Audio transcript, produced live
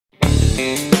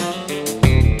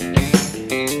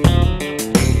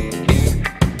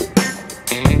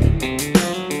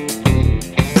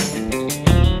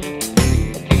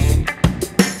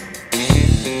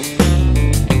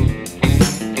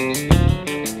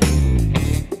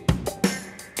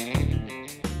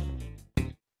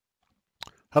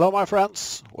Hello my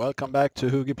friends, welcome back to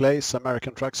Hoogie Plays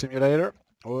American Truck Simulator,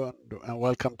 and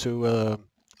welcome to a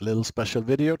little special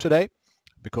video today,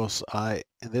 because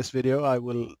in this video I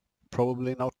will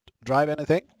probably not drive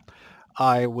anything.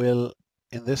 I will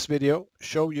in this video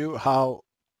show you how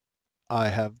I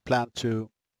have planned to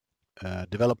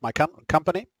develop my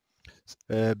company,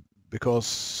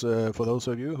 because for those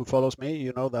of you who follows me,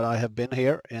 you know that I have been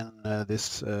here in on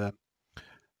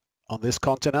this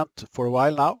continent for a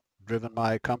while now, driven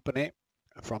my company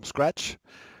from scratch,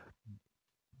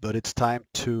 but it's time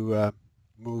to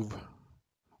move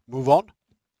on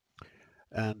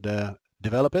and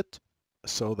develop it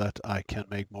so that I can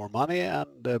make more money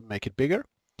and make it bigger.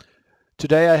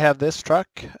 Today I have this truck,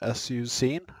 as you've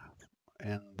seen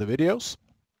in the videos,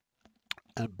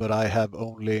 but I have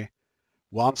only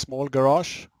one small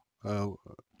garage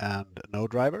and no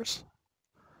drivers.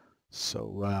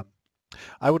 So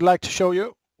I would like to show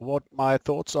you what my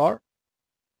thoughts are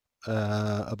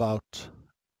about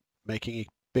making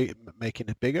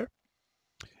it bigger.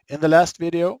 In the last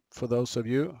video, for those of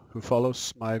you who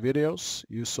follows my videos,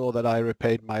 you saw that I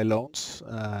repaid my loans,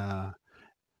 the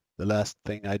last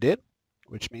thing I did,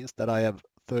 which means that I have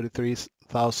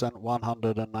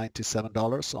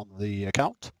 $33,197 on the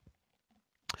account.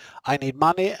 I need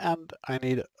money, and I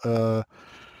need a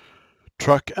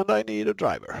truck, and I need a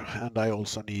driver, and I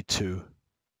also need to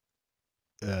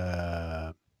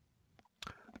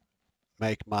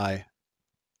make my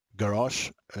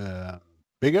garage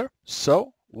bigger.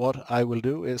 So what I will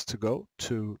do is to go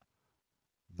to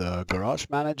the garage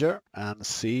manager and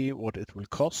see what it will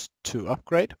cost to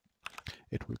upgrade.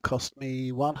 It will cost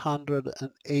me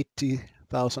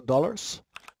 $180,000,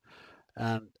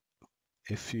 and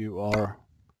if you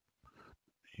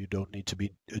don't need to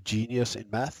be a genius in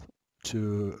math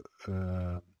to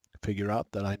figure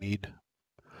out that I need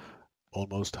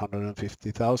almost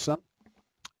 150,000,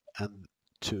 and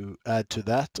to add to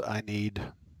that I need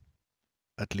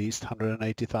at least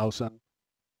 180,000,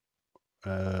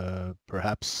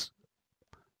 perhaps,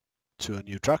 to a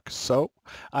new truck. So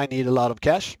I need a lot of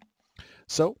cash.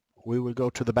 So we will go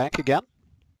to the bank again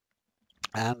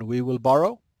and we will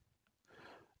borrow.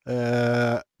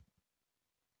 My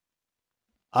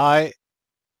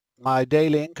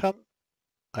daily income,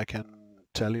 I can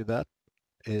tell you that,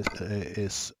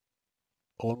 is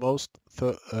almost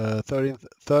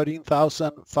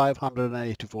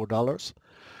 $13,584.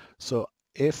 So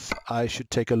if I should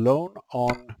take a loan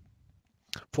on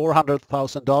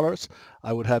 $400,000,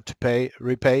 I would have to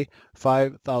repay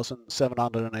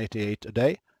 $5,788 a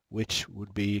day, which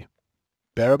would be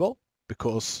bearable,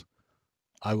 because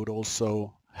I would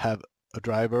also have a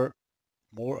driver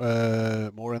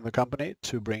more in the company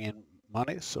to bring in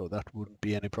money, so that wouldn't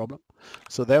be any problem.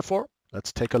 So therefore,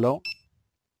 let's take a loan.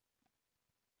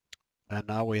 And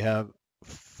now we have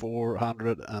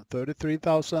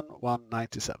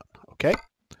 $433,197. Okay.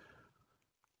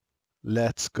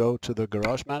 Let's go to the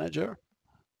garage manager.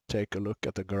 Take a look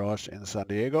at the garage in San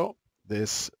Diego.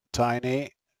 This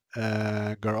tiny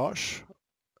garage,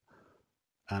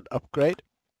 and upgrade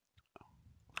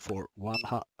for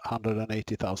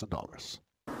 $180,000.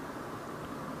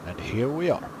 And here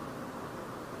we are.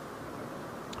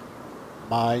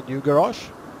 My new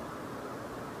garage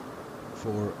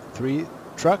for 3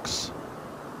 trucks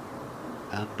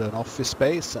and an office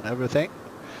space and everything.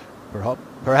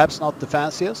 Perhaps not the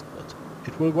fanciest, but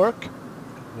it will work. It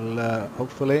will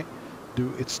hopefully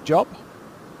do its job.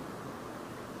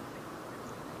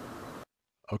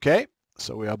 Okay,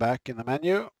 so we are back in the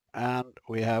menu, and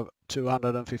we have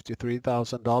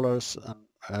 $253,000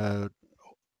 and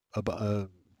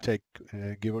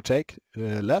give or take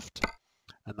left.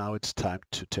 And now it's time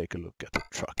to take a look at the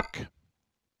truck.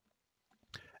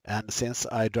 And since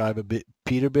I drive a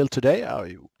Peterbilt today,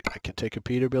 I can take a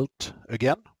Peterbilt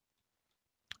again.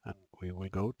 And we will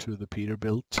go to the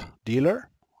Peterbilt dealer.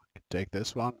 Take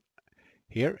this one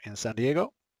here in San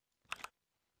Diego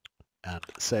and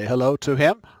say hello to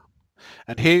him.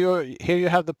 And here you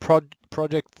have the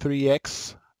Project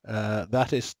 3X.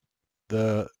 That is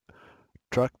the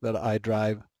truck that I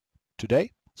drive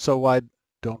today. So why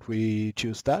don't we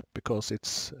choose that? Because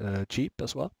it's cheap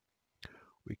as well.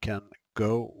 We can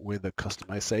go with the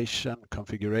customization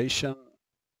configuration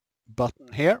button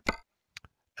here,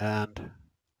 and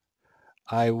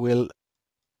I will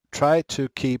try to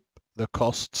keep the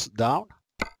costs down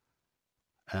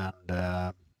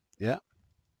And yeah,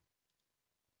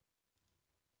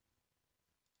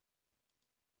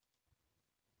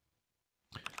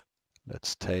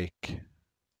 let's take, we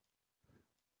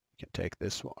can take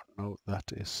this one. No, that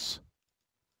is,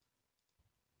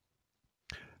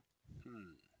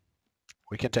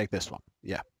 we can take this one.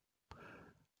 Yeah.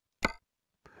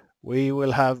 We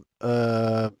will have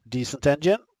a decent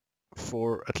engine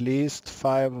for at least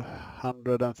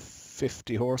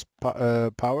 550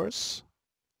 horsepower,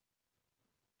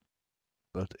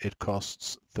 but it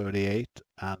costs 38,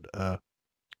 and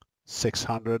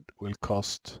 600 will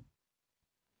cost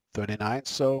 39,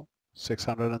 so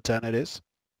 610 it is.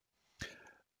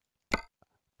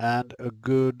 And a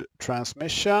good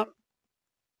transmission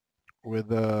with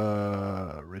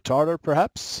a retarder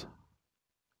perhaps.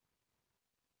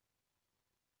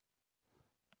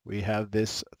 We have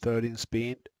this 13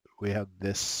 speed, we have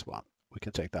this one. We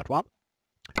can take that one.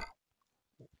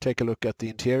 Take a look at the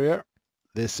interior.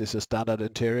 This is a standard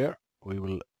interior. We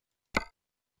will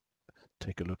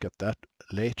take a look at that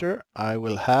later. I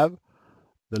will have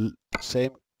the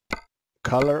same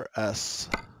color as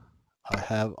I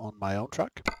have on my own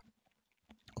truck,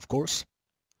 of course.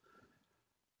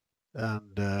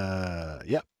 And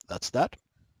yeah, that's that.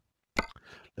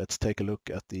 Let's take a look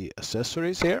at the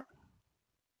accessories here.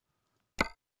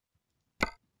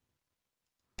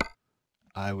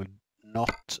 I will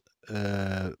not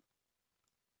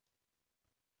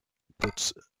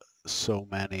put so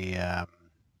many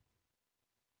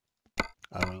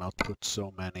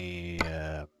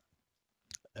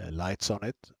lights on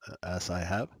it as I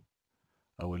have.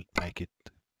 I will make it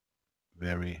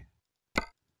very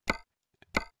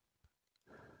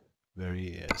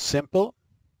simple.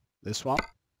 This one,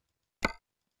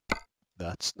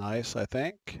 that's nice, I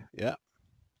think. Yeah.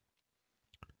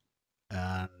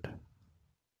 And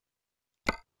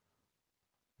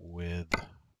with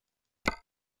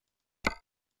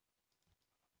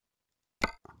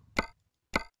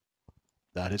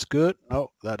that is good.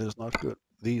 No, that is not good.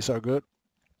 These are good.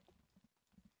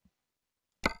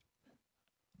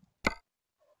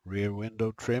 Rear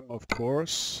window trim, of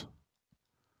course.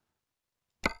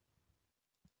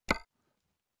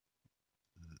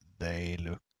 They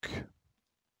look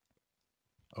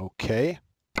okay.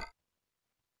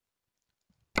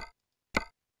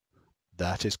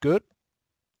 That is good.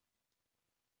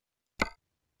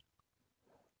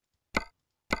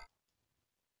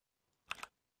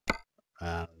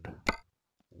 And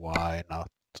why not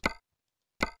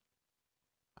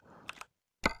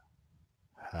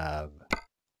have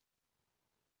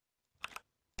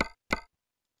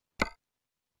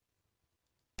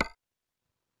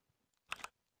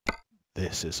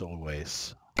this is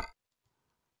always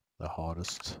the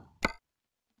hardest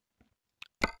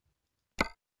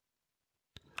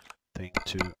thing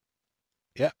to,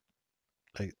 yeah,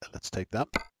 let's take them.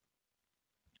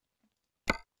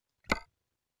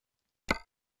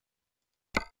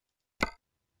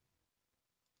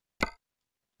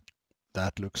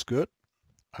 That looks good,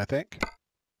 I think.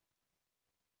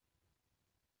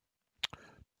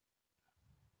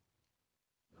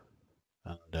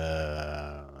 And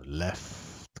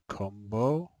left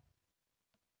combo.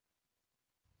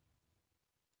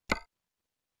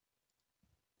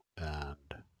 And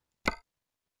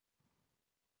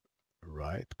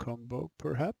right combo,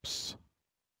 perhaps.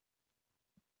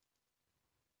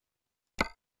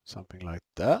 Something like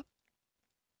that.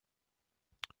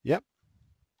 Yep.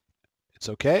 It's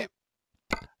okay.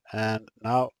 And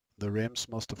now the rims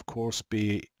must of course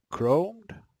be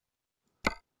chromed.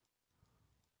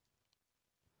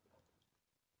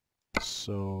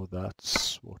 So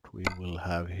that's what we will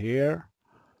have here.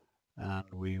 And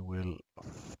we will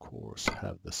of course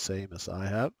have the same as I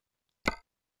have.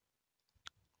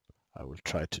 I will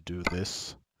try to do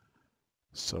this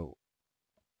so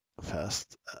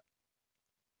fast,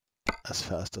 as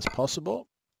fast as possible.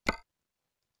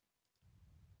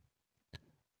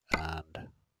 And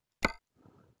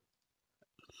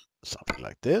something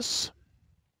like this.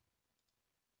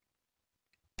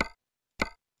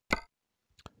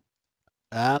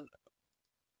 And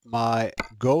my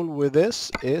goal with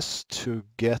this is to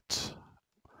get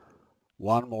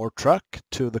one more truck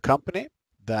to the company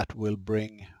that will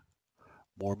bring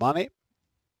more money.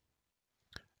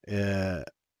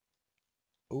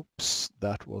 Oops,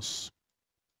 that was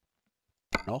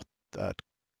not that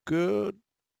good.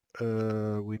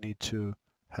 We need to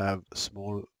have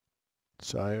small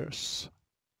tires.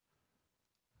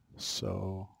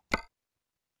 So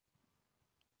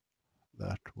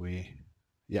that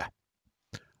yeah,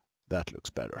 that looks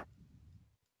better.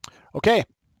 Okay,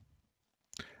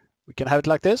 we can have it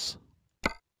like this.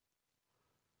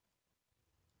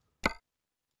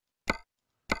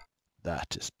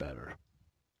 That is better.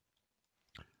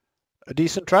 A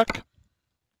decent truck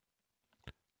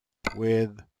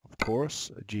with, of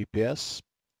course, a GPS,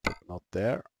 but not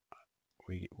there.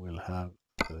 We will have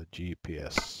the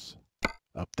GPS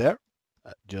up there,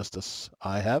 just as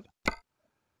I have.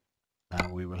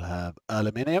 And we will have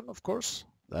aluminium, of course.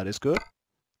 That is good.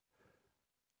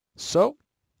 So,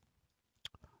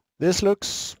 this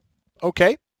looks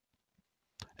okay.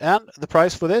 And the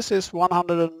price for this is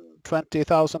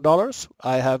 $120,000.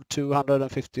 I have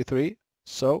 253.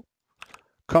 So,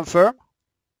 confirm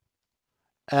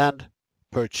and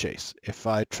purchase. If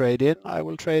I trade in, I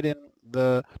will trade in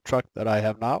the truck that I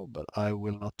have now, but I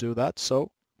will not do that.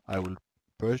 So, I will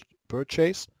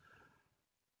purchase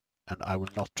and I will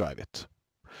not drive it.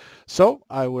 So,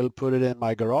 I will put it in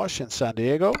my garage in San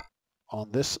Diego on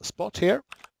this spot here.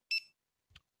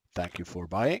 Thank you for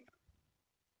buying.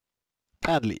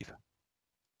 And leave.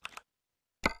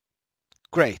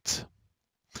 Great.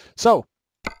 So,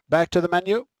 back to the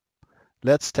menu.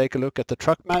 Let's take a look at the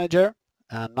truck manager.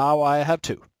 And now I have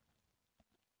two.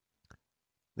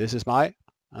 This is my,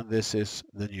 and this is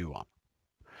the new one.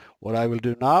 What I will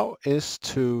do now is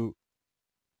to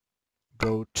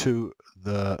go to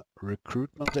the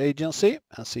recruitment agency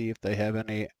and see if they have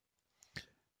any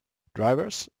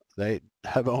drivers. They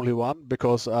have only one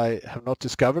because I have not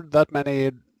discovered that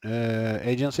many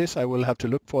agencies. I will have to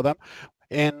look for them.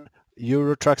 In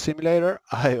Euro Truck Simulator,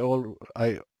 I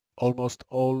almost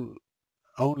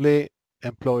only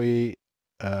employ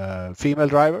female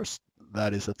drivers.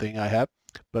 That is a thing I have,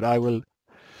 but I will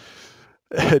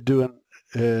do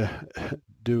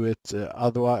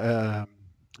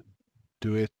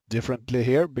it differently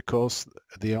here, because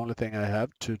the only thing I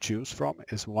have to choose from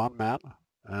is one man,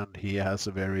 and he has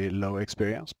a very low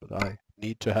experience, but I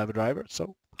need to have a driver.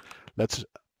 So let's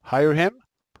hire him,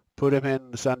 put him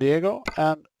in San Diego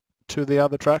and to the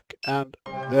other truck, and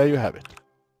there you have it.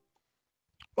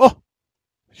 Oh,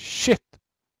 shit.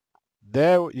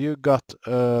 There you got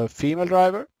a female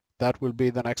driver. That will be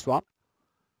the next one.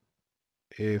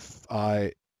 If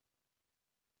I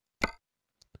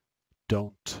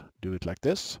don't do it like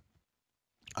this,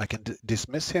 I can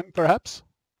dismiss him perhaps.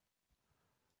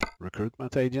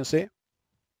 Recruitment agency.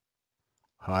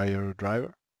 Hire a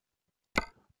driver.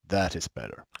 That is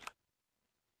better.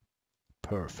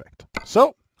 Perfect.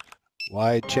 So,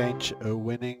 why change a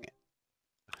winning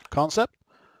concept?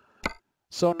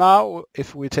 So now,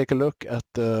 if we take a look at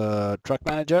the truck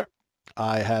manager,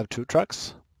 I have two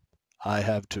trucks. I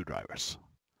have two drivers.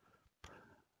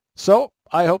 So,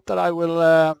 I hope that I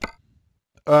will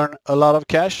earn a lot of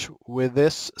cash with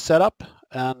this setup,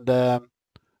 and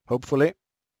hopefully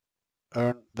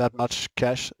earn that much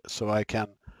cash so I can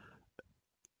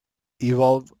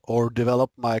evolve or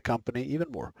develop my company even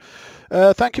more.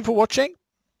 Thank you for watching.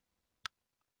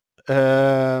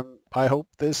 I hope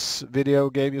this video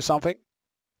gave you something,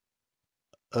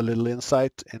 a little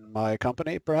insight in my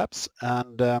company perhaps,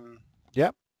 and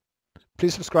yeah,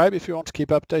 please subscribe if you want to keep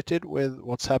updated with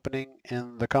what's happening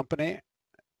in the company.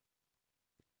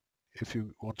 If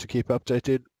you want to keep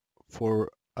updated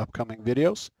for upcoming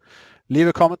videos, leave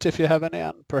a comment if you have any,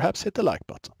 and perhaps hit the like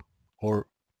button. Or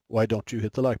why don't you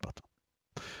hit the like button?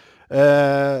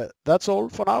 That's all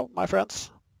for now, my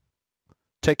friends.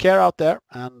 Take care out there,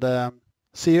 and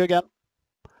see you again.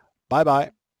 Bye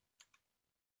bye.